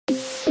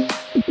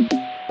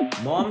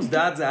Moms,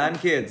 dads, and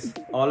kids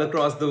all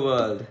across the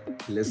world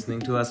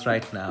listening to us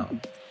right now.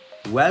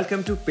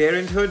 Welcome to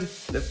Parenthood,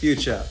 the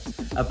Future,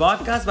 a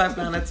podcast by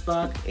Planet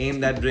Spark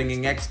aimed at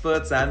bringing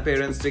experts and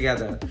parents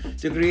together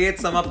to create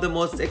some of the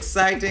most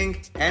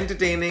exciting,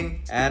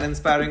 entertaining, and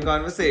inspiring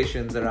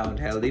conversations around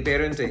healthy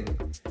parenting.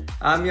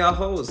 I'm your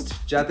host,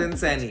 Jatin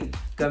Seni,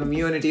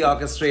 community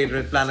orchestrator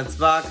at Planet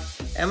Spark,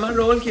 and my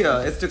role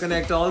here is to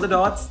connect all the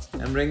dots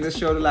and bring this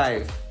show to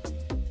life.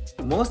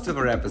 Most of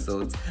our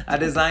episodes are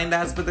designed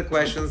as per the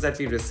questions that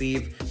we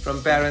receive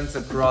from parents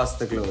across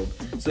the globe.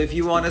 So if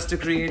you want us to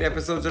create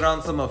episodes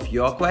around some of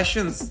your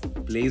questions,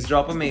 please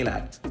drop a mail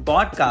at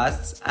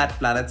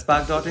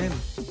podcasts@planetspark.in.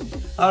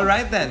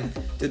 Alright then,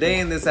 today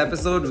in this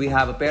episode we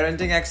have a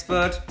parenting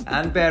expert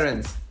and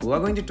parents who are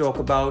going to talk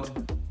about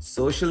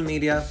social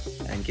media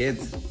and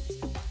kids.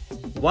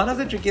 One of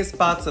the trickiest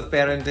parts of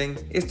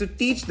parenting is to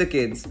teach the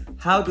kids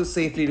how to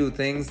safely do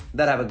things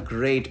that have a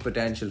great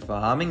potential for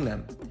harming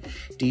them.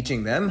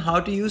 Teaching them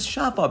how to use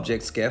sharp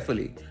objects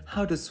carefully,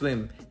 how to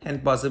swim,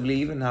 and possibly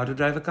even how to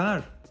drive a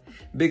car.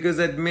 Because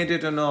admit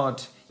it or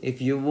not,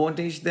 if you won't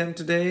teach them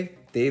today,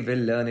 they will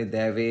learn it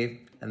their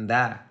way, and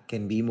that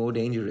can be more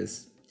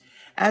dangerous.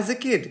 As a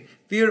kid,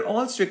 we are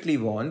all strictly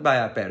warned by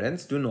our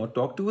parents, do not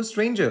talk to a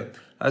stranger.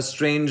 A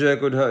stranger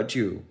could hurt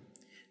you.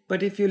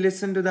 But if you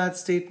listen to that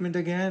statement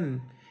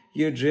again,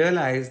 you'd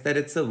realize that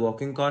it's a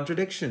walking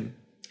contradiction.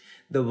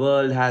 The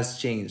world has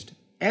changed.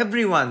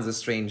 Everyone's a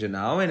stranger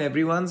now and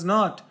everyone's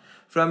not.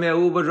 From your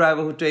Uber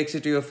driver who takes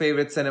you to your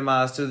favorite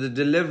cinemas to the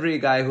delivery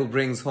guy who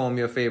brings home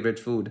your favorite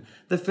food,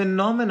 the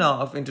phenomena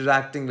of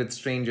interacting with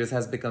strangers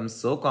has become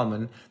so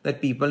common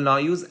that people now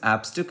use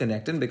apps to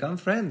connect and become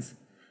friends.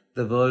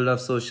 The world of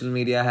social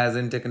media has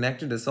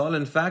interconnected us all.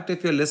 In fact,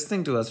 if you're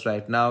listening to us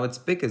right now, it's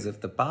because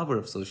of the power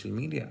of social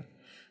media.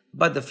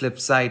 But the flip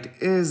side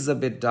is a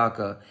bit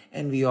darker,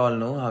 and we all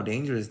know how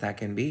dangerous that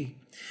can be.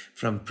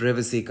 From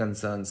privacy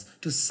concerns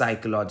to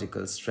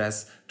psychological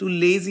stress to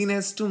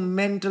laziness to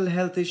mental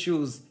health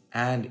issues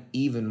and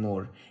even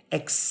more,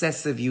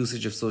 excessive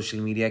usage of social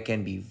media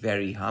can be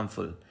very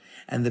harmful.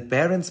 And the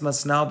parents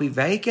must now be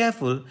very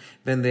careful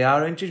when they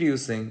are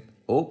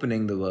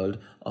opening the world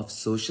of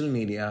social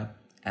media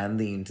and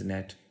the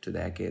internet to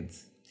their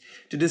kids.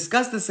 To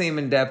discuss the same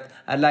in depth,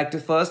 I'd like to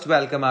first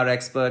welcome our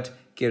expert,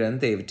 Kiran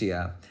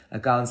Tevatia, a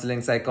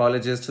counseling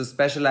psychologist who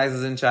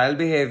specializes in child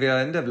behavior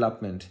and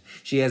development.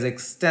 She has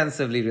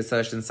extensively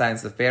researched in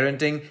science of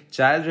parenting,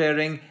 child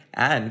rearing,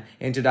 and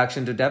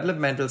introduction to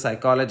developmental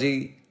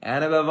psychology,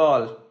 and above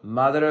all,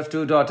 mother of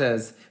 2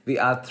 daughters. We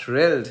are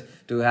thrilled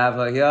to have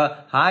her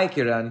here. Hi,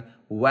 Kiran.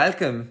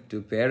 Welcome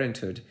to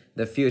Parenthood,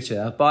 the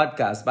Future, a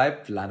podcast by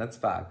Planet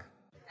Spark.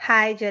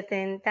 Hi,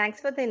 Jatin. Thanks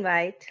for the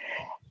invite.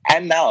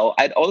 And now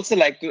I'd also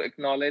like to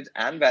acknowledge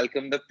and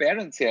welcome the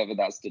parents here with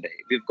us today.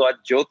 We've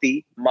got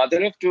Jyoti,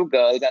 mother of 2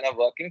 girls and a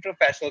working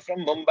professional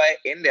from Mumbai,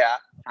 India.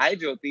 Hi,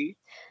 Jyoti.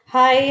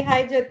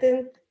 Hi,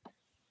 Jatin.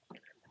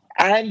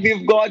 And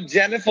we've got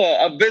Jennifer,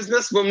 a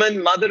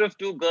businesswoman, mother of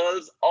 2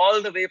 girls,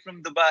 all the way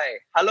from Dubai.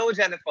 Hello,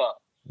 Jennifer.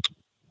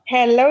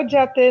 Hello,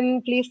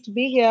 Jatin. Pleased to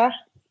be here.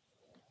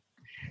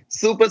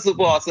 Super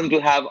awesome to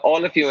have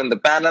all of you in the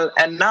panel.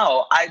 And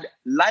now I'd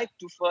like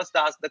to first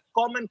ask the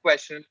common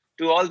question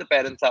to all the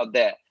parents out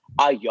there.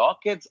 Are your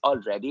kids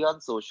already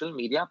on social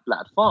media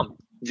platform?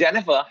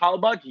 Jennifer, how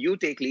about you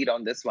take lead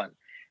on this one?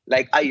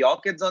 Like, are your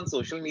kids on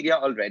social media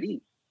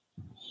already?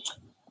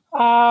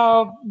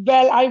 Well,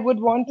 I would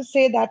want to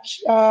say that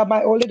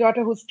my older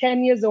daughter, who's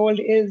 10 years old,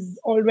 is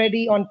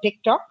already on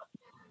TikTok.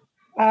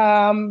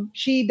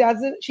 She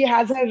has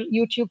her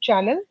YouTube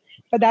channel,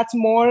 but that's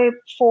more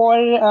for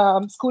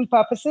school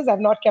purposes. I've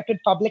not kept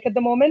it public at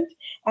the moment.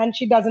 And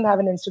she doesn't have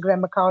an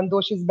Instagram account,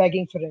 though she's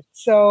begging for it.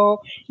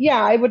 So,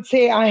 yeah, I would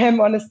say I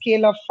am on a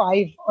scale of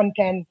 5 on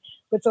 10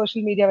 with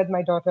social media with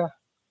my daughter.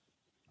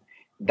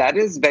 That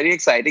is very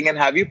exciting. And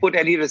have you put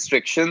any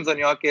restrictions on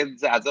your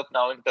kids as of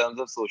now in terms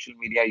of social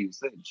media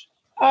usage?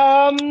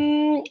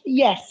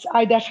 Yes,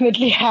 I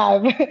definitely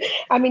have.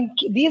 I mean,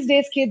 these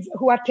days, kids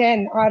who are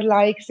 10 are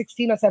like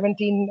 16 or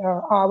 17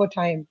 hour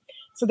time.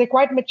 So they're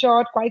quite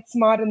mature, quite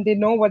smart, and they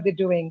know what they're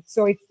doing.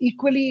 So it's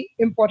equally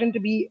important to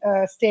be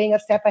staying a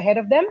step ahead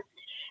of them.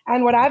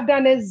 And what I've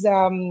done is,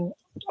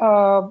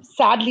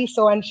 sadly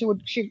so, and she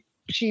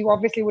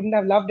obviously wouldn't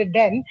have loved it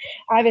then,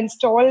 I've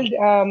installed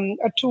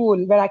a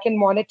tool where I can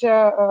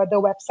monitor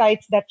the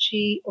websites that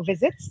she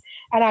visits.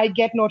 And I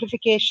get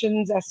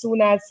notifications as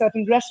soon as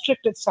certain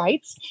restricted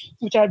sites,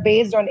 which are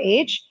based on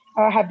age,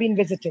 have been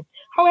visited.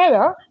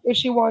 However, if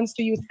she wants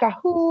to use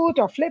Kahoot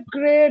or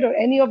Flipgrid or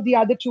any of the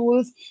other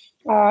tools,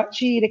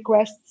 she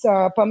requests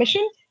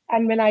permission,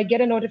 and when I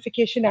get a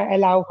notification, I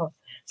allow her.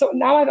 So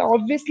now I've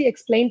obviously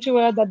explained to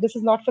her that this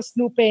is not for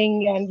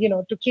snooping and,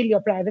 to kill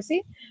your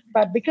privacy,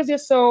 but because you're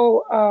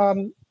so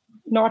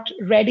not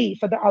ready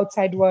for the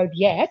outside world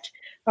yet,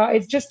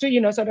 it's just to,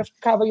 sort of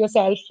cover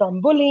yourself from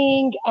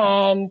bullying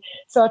and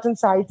certain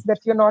sites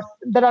that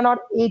are not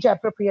age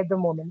appropriate at the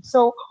moment.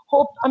 So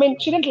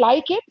she didn't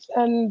like it,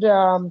 and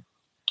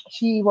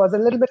she was a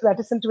little bit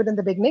reticent to it in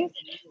the beginning,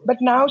 but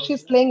now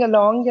she's playing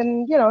along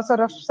and, sort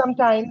of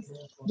sometimes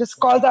just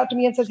calls out to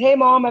me and says, "Hey,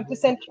 mom, I've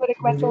just sent you a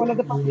request for one of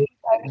the puppies.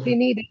 I really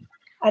need it."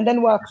 And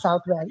then works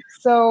out well.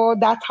 So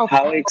that's how.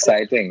 How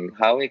exciting!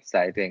 How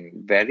exciting!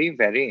 Very,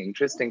 very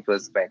interesting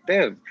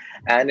perspective,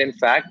 and in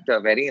fact,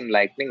 very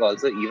enlightening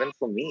also, even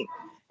for me.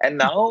 And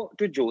now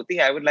to Jyoti,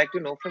 I would like to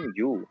know from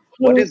you,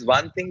 what is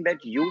one thing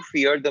that you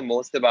fear the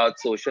most about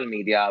social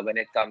media when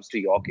it comes to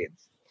your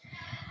kids?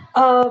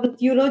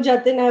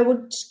 Jatin, I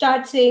would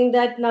start saying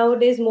that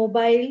nowadays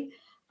mobile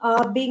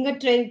being a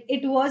trend,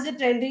 it was a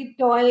trendy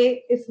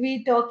toy if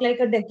we talk like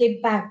a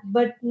decade back,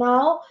 but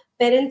now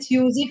parents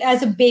use it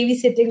as a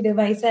babysitting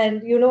device,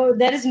 and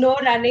there is no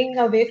running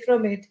away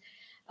from it.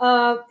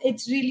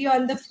 It's really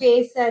on the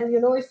face, and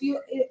if you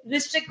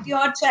restrict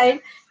your child,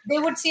 they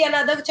would see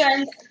another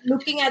child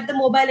looking at the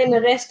mobile in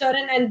a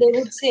restaurant, and they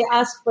would say,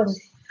 "Ask for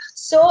it."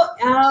 So,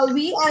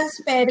 we as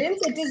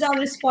parents, it is our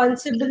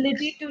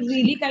responsibility to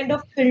really kind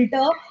of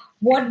filter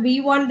what we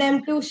want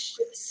them to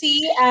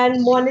see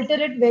and monitor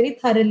it very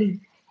thoroughly.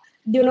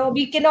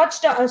 We cannot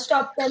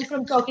stop them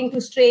from talking to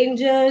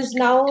strangers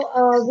now.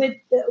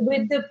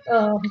 With the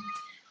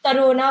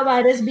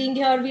coronavirus being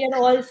here, we are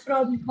all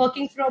from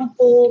working from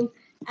home,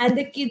 and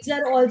the kids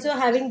are also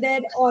having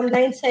their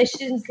online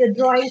sessions, the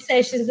drawing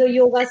sessions, the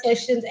yoga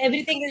sessions.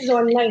 Everything is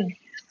online.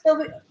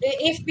 So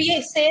if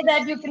we say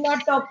that you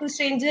cannot talk to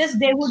strangers,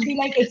 they would be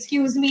like,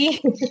 "Excuse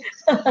me,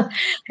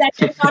 that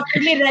is not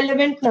really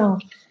relevant now."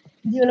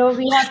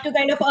 We have to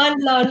kind of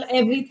unlearn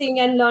everything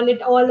and learn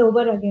it all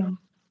over again.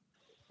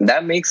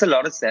 That makes a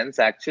lot of sense,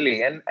 actually,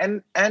 and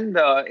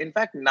in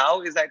fact,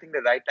 now is, I think,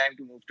 the right time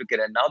to move to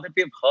Kiran. Now that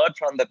we've heard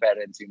from the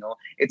parents,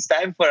 it's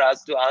time for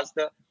us to ask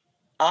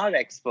our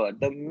expert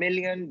the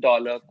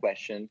 $1,000,000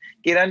 question.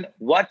 Kiran,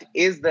 what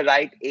is the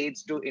right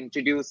age to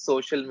introduce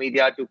social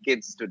media to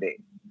kids today?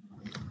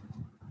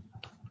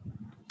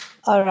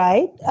 All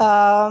right.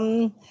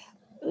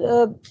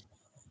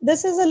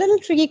 This is a little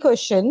tricky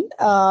question.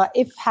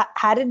 If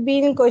had it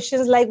been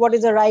questions like what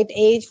is the right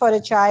age for a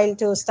child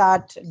to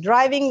start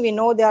driving, we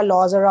know there are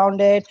laws around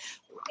it.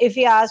 If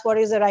we ask what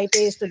is the right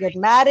age to get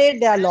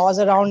married, there are laws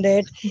around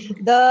it.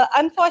 The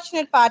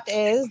unfortunate part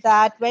is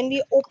that when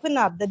we open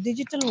up the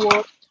digital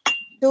world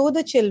to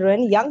the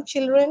children, young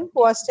children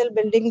who are still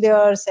building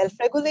their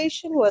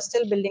self-regulation, who are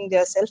still building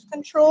their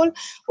self-control,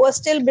 who are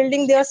still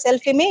building their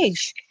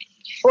self-image,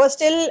 who are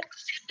still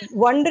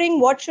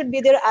wondering what should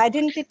be their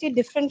identity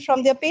different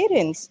from their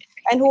parents,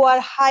 and who are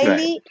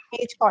highly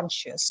image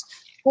conscious,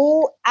 who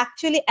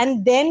actually,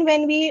 and then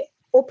when we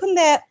open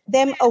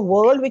them a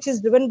world which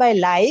is driven by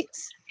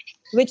likes,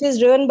 which is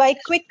driven by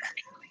quick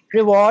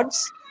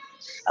rewards,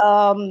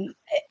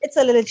 it's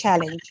a little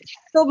challenge.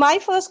 So my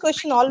first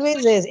question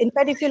always is, in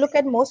fact, if you look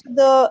at most of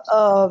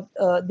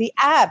the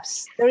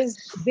apps, there is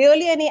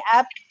barely any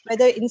app,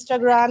 whether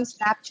Instagram,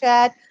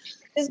 Snapchat,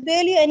 there's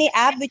barely any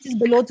app which is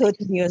below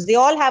 13 years. They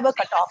all have a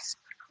cutoff.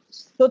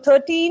 So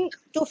 13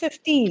 to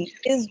 15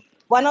 is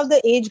one of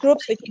the age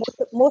groups which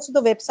most of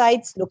the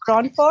websites look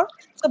around for.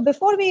 So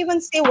before we even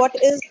say what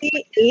is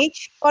the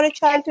age for a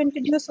child to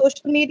introduce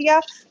social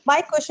media,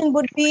 my question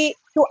would be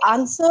to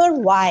answer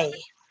why.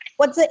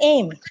 What's the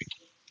aim,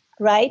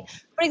 right?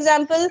 For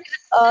example,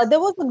 there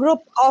was a group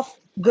of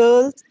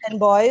girls and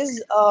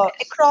boys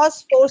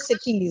across 4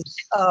 cities.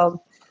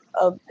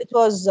 It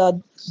was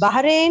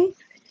Bahrain,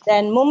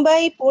 then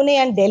Mumbai, Pune,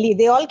 and Delhi.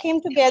 They all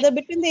came together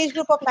between the age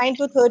group of 9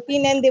 to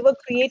 13, and they were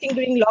creating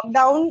during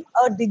lockdown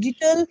a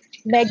digital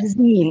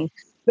magazine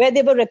where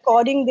they were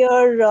recording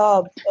their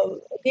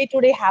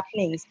day-to-day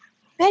happenings.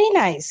 Very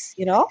nice,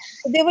 So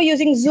they were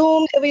using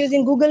Zoom, they were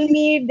using Google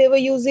Meet, they were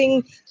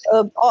using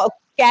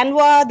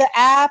Canva, the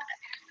app.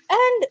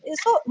 And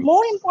so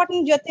more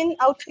important, Jatin,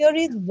 out here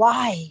is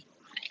why.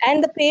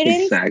 And the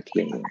parents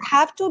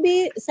have to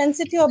be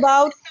sensitive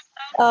about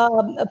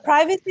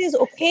privacy is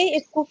okay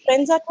if 2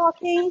 friends are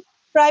talking.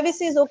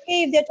 Privacy is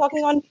okay if they're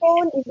talking on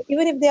phone,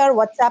 even if they are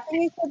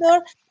WhatsApping each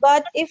other.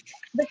 But if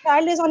the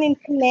child is on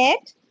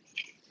internet,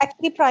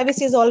 actually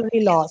privacy is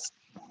already lost.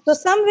 So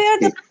somewhere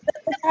the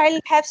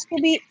child has to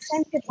be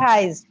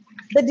sensitized.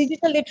 The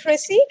digital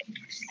literacy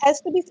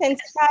has to be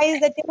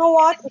sensitized that,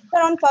 if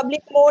they're on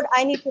public mode,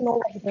 I need to know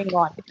what's going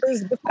on.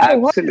 Because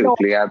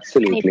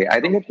absolutely. I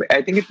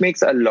think it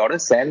makes a lot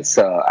of sense,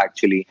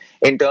 actually,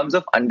 in terms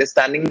of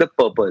understanding the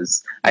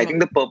purpose. I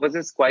think the purpose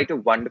is quite a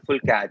wonderful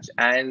catch.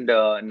 And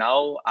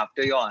now,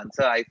 after your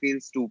answer, I feel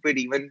stupid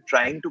even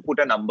trying to put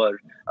a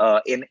number,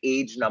 an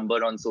age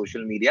number on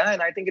social media.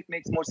 And I think it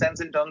makes more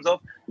sense in terms of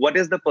what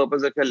is the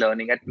purpose of your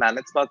learning. At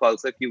Planet Spark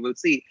also, if you will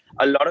see,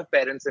 a lot of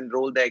parents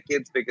enroll their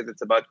kids because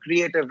it's about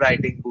creative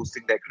writing, boosting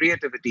enhancing their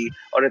creativity,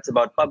 or it's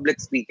about public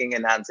speaking,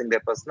 enhancing their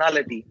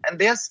personality and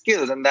their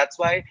skills. And that's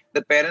why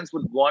the parents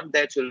would want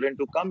their children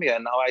to come here.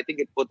 Now, I think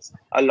it puts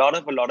a lot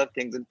of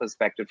things in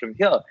perspective from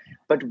here.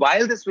 But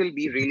while this will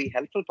be really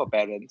helpful for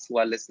parents who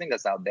are listening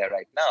us out there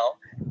right now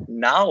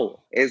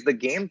is the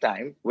game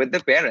time with the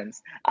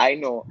parents. I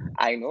know,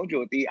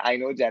 Jyoti, I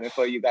know,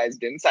 Jennifer, you guys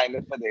didn't sign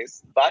up for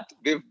this, but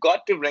we've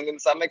got to bring in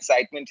some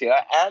excitement here.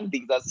 And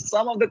these are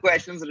some of the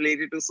questions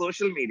related to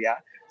social media.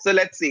 So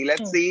let's see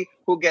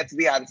who gets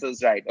the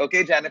answers right.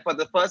 Okay, Jennifer,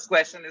 the first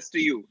question is to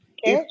you.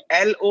 Okay.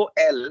 If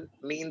LOL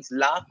means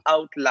laugh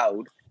out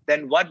loud,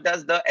 then what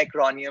does the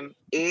acronym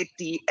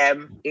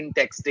ATM in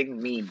texting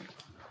mean?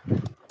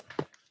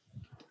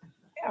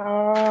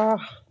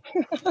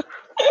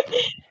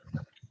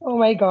 Oh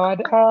my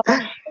God.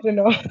 I don't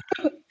know.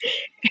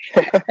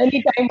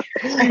 Anytime.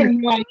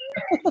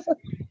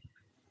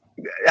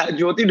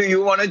 Jyoti, do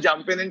you want to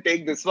jump in and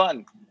take this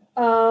one?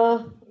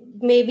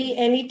 Maybe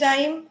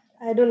anytime.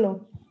 I don't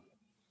know.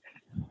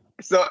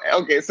 So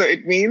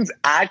it means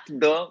at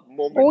the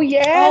moment. Oh,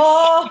 yes.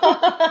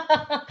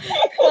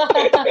 Oh,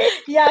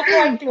 yeah,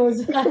 quite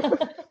close.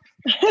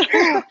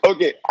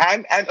 Okay,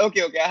 and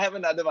okay, I have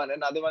another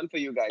one for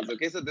you guys.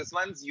 Okay, so this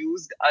one's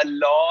used a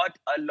lot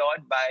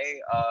by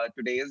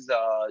today's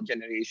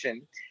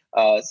generation.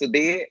 So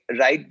they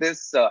write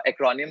this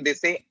acronym. They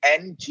say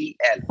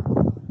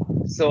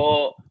NGL.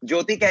 So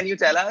Jyoti, can you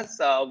tell us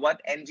what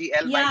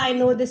NGL? Yeah, I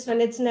know this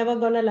one. It's never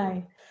gonna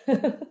lie.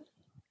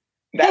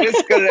 That is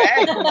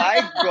correct.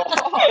 My God,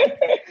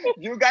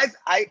 you guys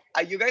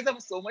are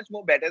so much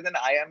more better than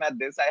I am at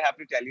this. I have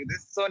to tell you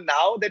this. So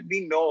now that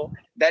we know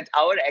that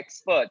our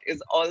expert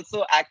is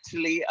also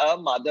actually a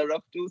mother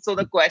of two, so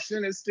the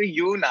question is to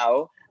you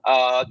now,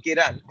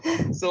 Kiran.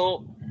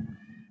 So,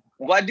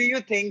 what do you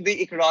think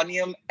the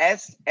acronym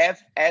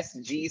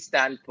SFSG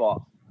stand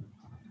for?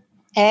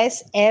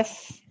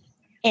 SFNG,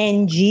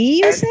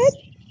 you said?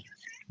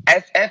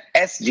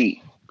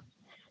 SFSG.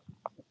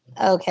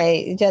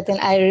 Okay, Jatin,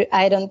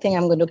 I don't think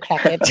I'm going to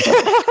crack it.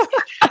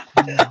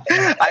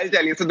 I'll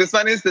tell you. So this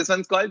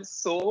one's called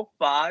So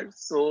Far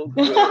So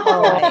Good.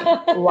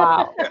 Oh,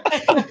 wow.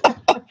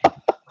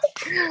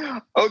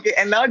 Okay,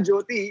 and now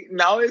Jyoti,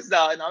 now is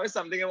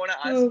something I want to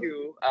ask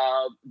you.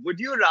 Would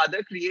you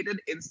rather create an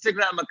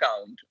Instagram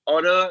account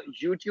or a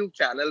YouTube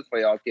channel for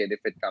your kid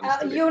if it comes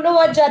to it? You know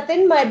what,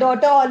 Jatin? My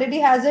daughter already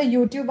has a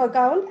YouTube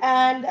account,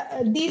 and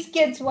these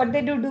kids, what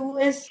they do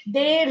is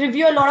they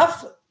review a lot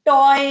of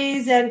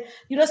toys and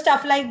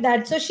stuff like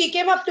that. So she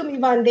came up to me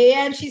one day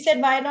and she said,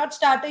 why not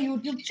start a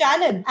YouTube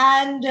channel?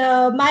 And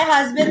my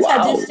husband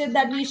suggested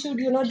that we should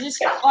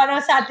just on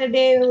a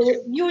Saturday,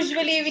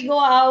 usually we go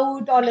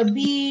out on a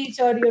beach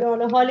or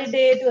on a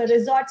holiday to a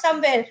resort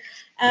somewhere,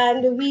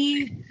 and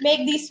we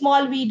make these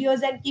small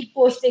videos and keep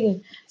posting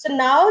it. So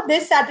now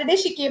this Saturday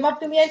she came up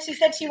to me and she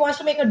said she wants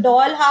to make a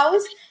doll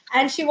house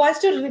and she wants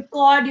to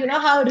record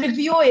how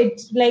review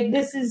it, like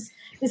this is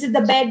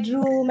the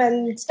bedroom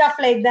and stuff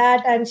like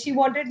that. And she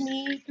wanted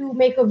me to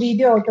make a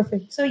video out of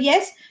it. So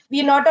yes,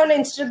 we're not on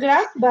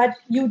Instagram, but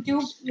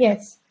YouTube,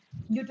 yes.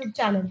 YouTube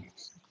channel.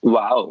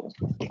 Wow.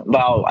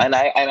 And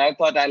I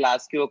thought I'll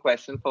ask you a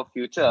question for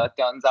future.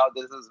 Turns out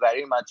this is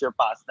very much your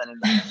past and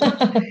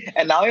advantage.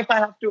 And now if I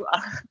have to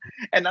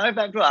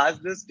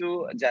ask this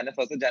to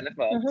Jennifer. So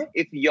Jennifer,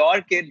 if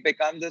your kid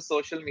becomes a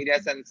social media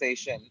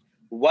sensation,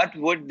 what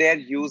would their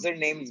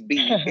usernames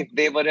be if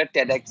they were a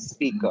TEDx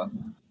speaker?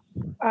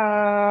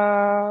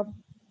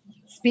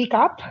 Speak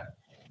up.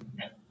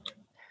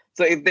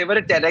 So if they were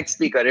a TEDx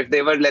speaker, if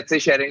they were, let's say,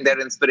 sharing their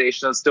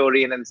inspirational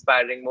story and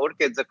inspiring more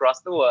kids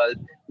across the world,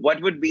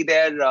 what would be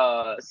their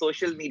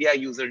social media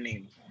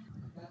username?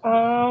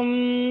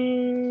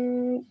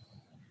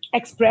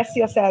 Express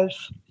yourself.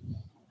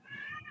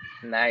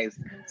 Nice.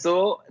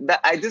 So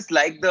I just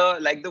like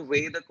the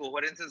way the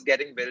coherence is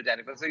getting built,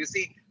 Jennifer. So you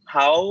see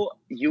how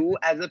you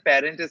as a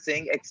parent is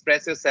saying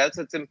express yourself.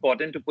 So it's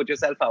important to put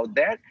yourself out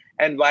there.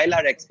 And while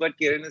our expert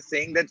Kiran is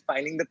saying that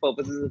finding the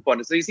purpose is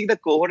important. So you see the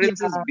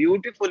coherence is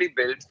beautifully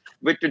built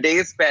with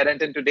today's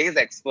parent and today's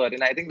expert.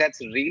 And I think that's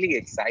really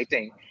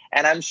exciting.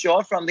 And I'm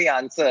sure from the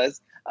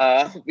answers,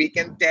 we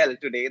can tell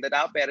today that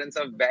our parents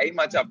are very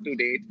much up to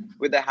date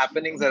with the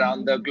happenings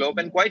around the globe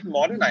and quite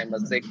modern, I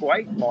must say,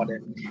 quite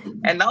modern.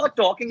 And now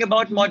talking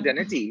about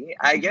modernity,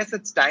 I guess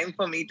it's time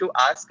for me to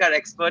ask our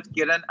expert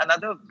Kiran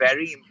another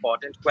very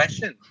important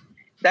question.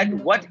 That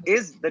what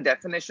is the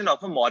definition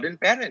of a modern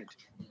parent?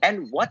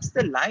 And what's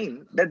the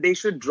line that they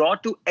should draw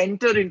to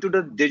enter into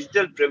the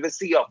digital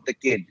privacy of the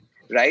kid,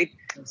 right?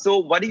 So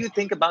what do you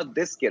think about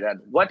this,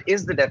 Kiran? What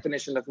is the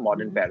definition of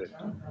modern parent?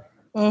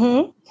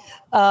 Jatin,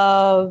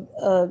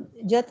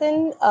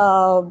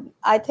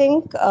 I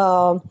think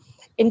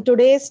in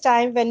today's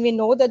time, when we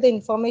know that the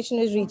information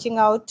is reaching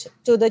out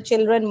to the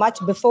children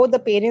much before the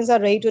parents are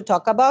ready to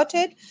talk about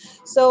it,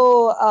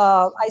 so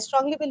I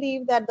strongly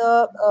believe that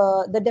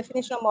the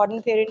definition of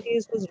modern parenting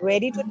is who's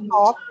ready to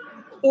talk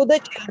to the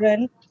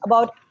children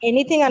about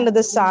anything under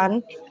the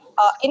sun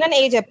in an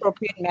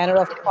age-appropriate manner,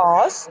 of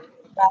course,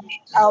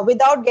 right?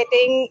 Without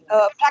getting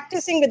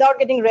practicing without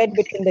getting read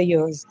between the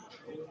ears.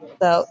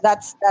 So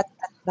that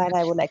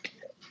I would like to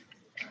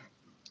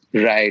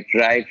say.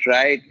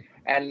 Right.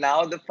 And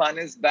now the fun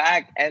is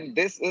back. And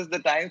this is the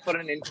time for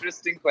an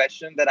interesting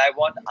question that I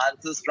want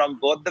answers from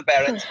both the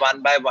parents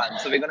one by one.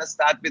 So we're going to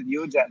start with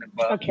you,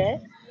 Jennifer. Okay.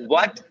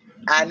 What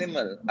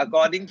animal,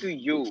 according to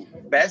you,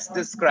 best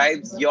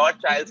describes your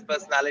child's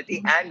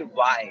personality and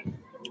why?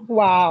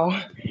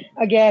 Wow.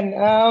 Again,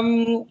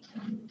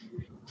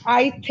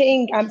 I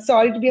think, I'm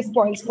sorry to be a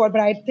spoil sport,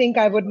 but I think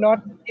I would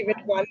not give it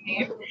one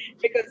name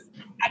because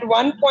at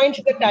one point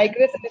she's a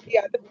tigress and at the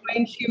other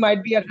point she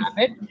might be a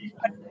rabbit.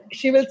 But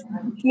she will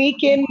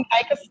sneak in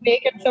like a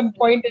snake at some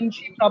point and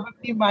she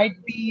probably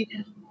might be,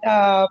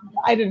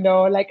 I don't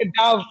know, like a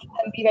dove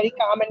and be very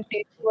calm and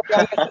faithful to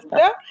her younger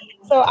sister.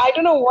 So I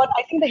don't know what,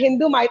 I think the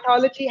Hindu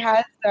mythology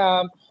has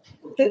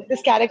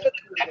this character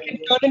that can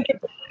turn into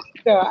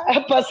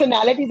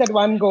personalities at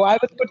one go. I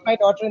would put my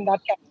daughter in that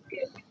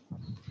category.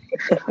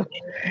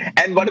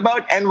 And what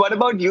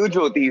about you,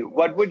 Jyoti?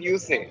 What would you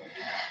say?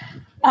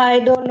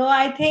 I don't know.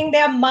 I think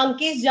there are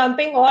monkeys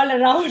jumping all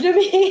around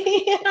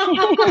me.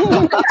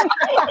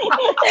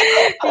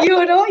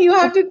 You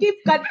have to keep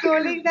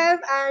controlling them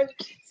and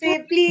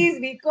say, please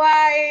be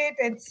quiet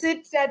and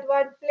sit at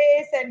one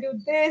place and do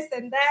this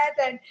and that.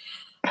 And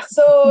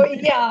so,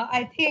 yeah,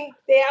 I think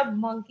they are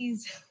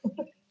monkeys.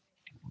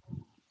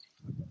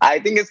 I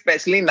think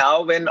especially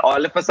now when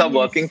all of us are Yes.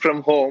 working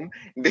from home,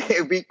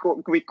 we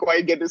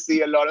quite get to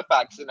see a lot of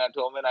action at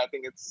home, and I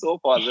think it's so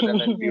positive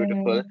and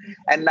beautiful.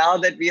 And now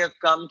that we have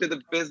come to the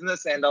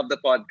business end of the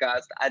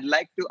podcast, I'd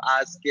like to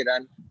ask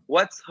Kiran,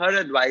 what's her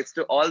advice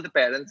to all the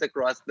parents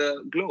across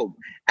the globe?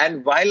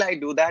 And while I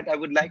do that, I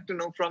would like to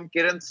know from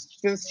Kiran,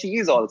 since she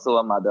is also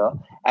a mother,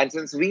 and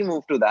since we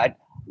moved to that,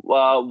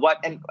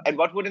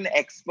 what would an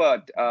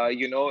expert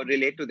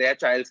relate to their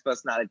child's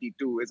personality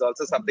too is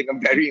also something I'm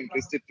very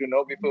interested to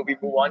know before we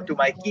move on to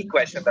my key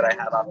question that I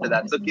have after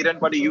that. So Kiran,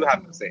 what do you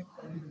have to say?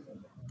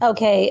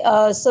 Okay,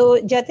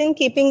 so Jatin,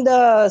 keeping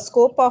the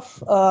scope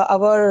of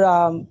our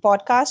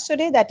podcast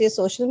today, that is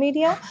social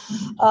media,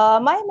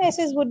 my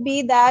message would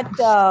be that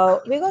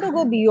we got to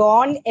go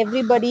beyond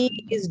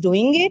everybody is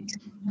doing it.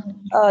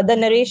 The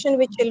narration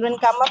which children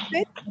come up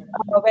with,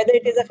 whether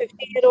it is a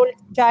 15-year-old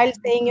child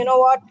saying, you know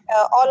what,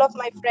 all of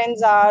my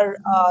friends are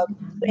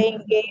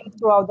playing games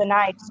throughout the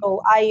night, so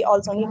I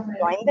also need to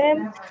join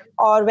them,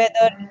 or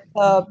whether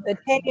a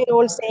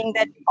 10-year-old saying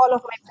that all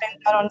of my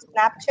friends are on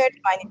Snapchat,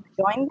 so I need to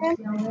join them.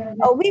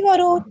 We got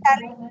to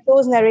challenge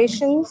those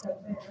narrations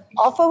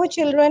of our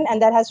children, and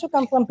that has to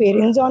come from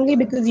parents only,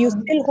 because you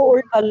still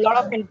hold a lot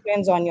of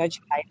influence on your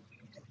child.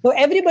 So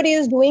everybody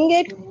is doing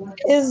it.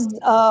 You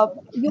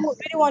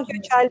really want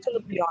your child to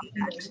look beyond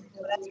that.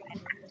 So that's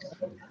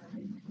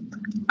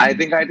I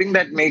think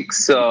that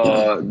makes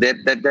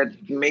that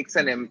makes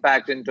an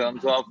impact in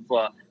terms of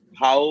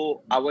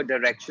how our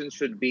direction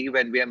should be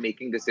when we are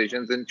making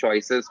decisions and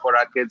choices for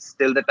our kids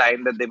till the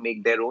time that they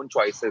make their own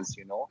choices.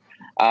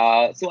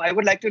 So I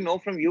would like to know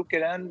from you,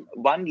 Kiran,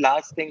 one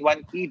last thing,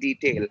 one key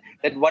detail.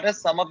 That what are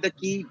some of the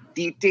key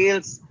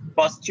details,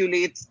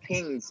 postulates,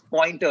 things,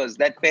 pointers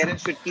that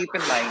parents should keep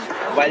in mind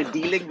while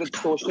dealing with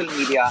social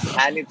media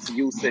and its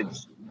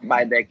usage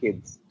by their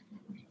kids?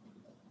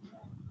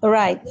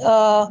 right.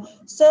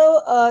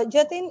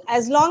 Jatin,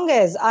 as long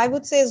as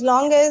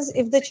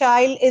if the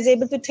child is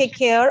able to take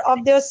care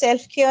of their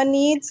self-care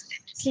needs,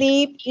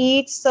 sleep,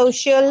 eat,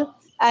 social,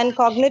 and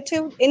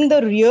cognitive in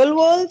the real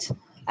world,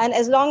 and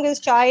as long as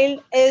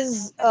child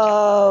is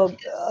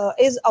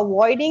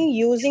avoiding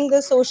using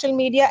the social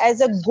media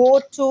as a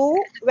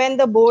go-to when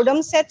the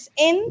boredom sets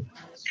in,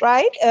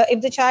 right?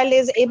 If the child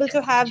is able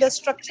to have the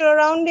structure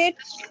around it,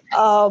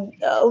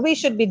 we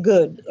should be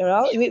good.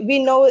 We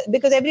know,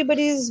 because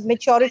everybody's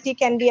maturity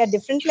can be at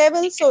different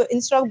levels. So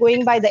instead of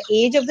going by the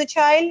age of the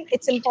child,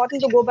 it's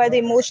important to go by the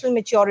emotional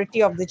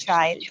maturity of the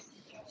child.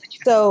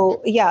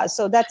 So yeah,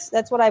 so that's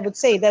what I would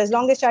say. That as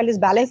long as child is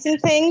balancing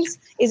things,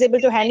 is able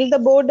to handle the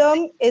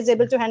boredom, is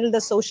able to handle the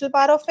social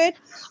part of it,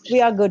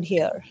 we are good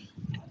here.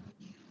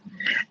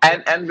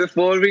 And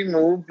before we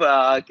move,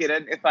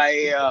 Kiran, if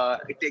I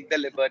take the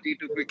liberty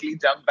to quickly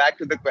jump back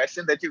to the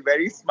question that you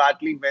very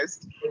smartly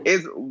missed,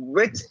 is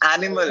which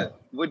animal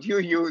would you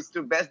use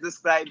to best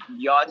describe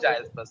your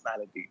child's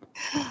personality?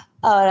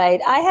 All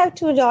right. I have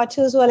two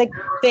daughters who are like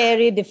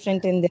very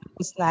different in their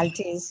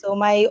personalities. So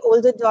my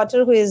older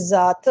daughter, who is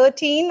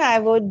 13, I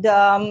would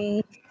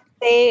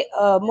say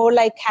more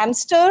like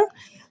hamster.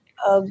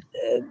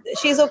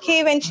 She's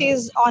okay when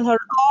she's on her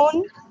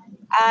own,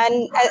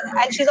 and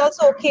she's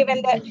also okay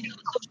when she's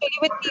socially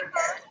with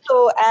people.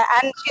 So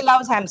and she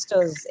loves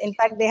hamsters. In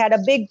fact, they had a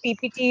big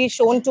PPT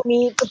shown to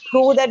me to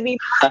prove that we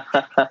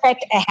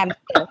pet a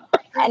hamster.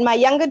 And my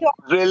younger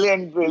daughter.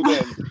 Brilliant.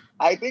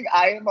 I think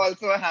I am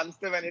also a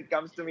hamster when it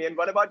comes to me. And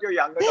what about your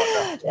younger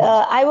daughter?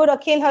 I would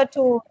akin her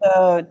to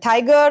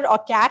tiger or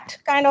cat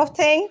kind of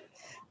thing.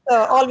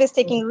 Always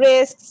taking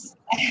risks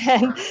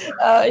and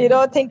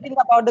thinking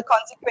about the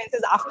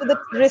consequences after the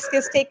risk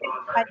is taken.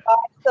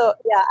 So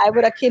yeah, I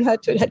would akin her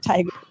to the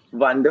tiger.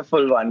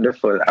 Wonderful,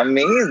 wonderful,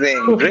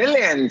 amazing,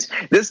 brilliant.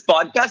 This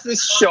podcast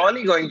is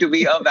surely going to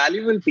be a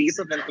valuable piece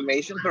of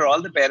information for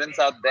all the parents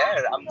out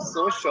there. I'm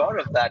so sure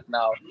of that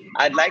now.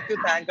 I'd like to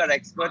thank our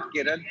expert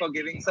Kiran for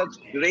giving such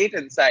great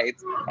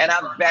insights and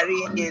our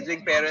very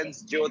engaging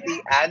parents, Jyoti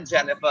and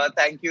Jennifer.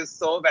 Thank you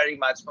so very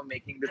much for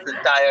making this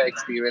entire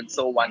experience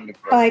so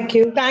wonderful. Thank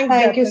you. Thanks,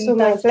 Thank you Jatin. so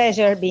much.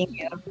 Pleasure being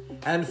here.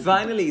 And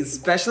finally,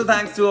 special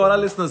thanks to all our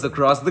listeners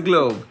across the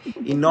globe.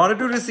 In order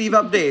to receive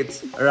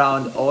updates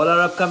around all our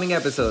upcoming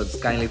episodes,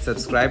 kindly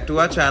subscribe to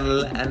our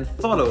channel and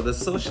follow the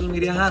social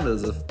media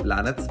handles of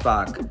Planet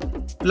Spark.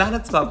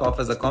 Planet Spark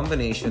offers a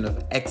combination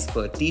of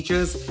expert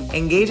teachers,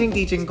 engaging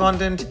teaching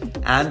content,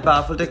 and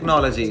powerful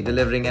technology,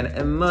 delivering an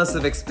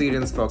immersive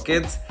experience for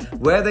kids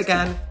where they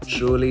can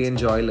truly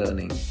enjoy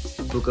learning.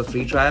 Book a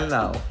free trial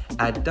now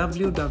at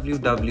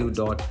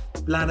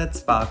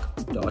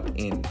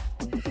www.planetspark.in.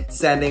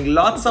 Sending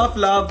lots of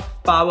love,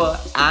 power,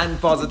 and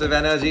positive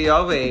energy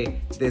your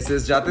way. This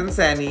is Jatin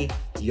Saini,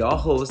 your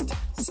host,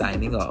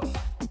 signing off.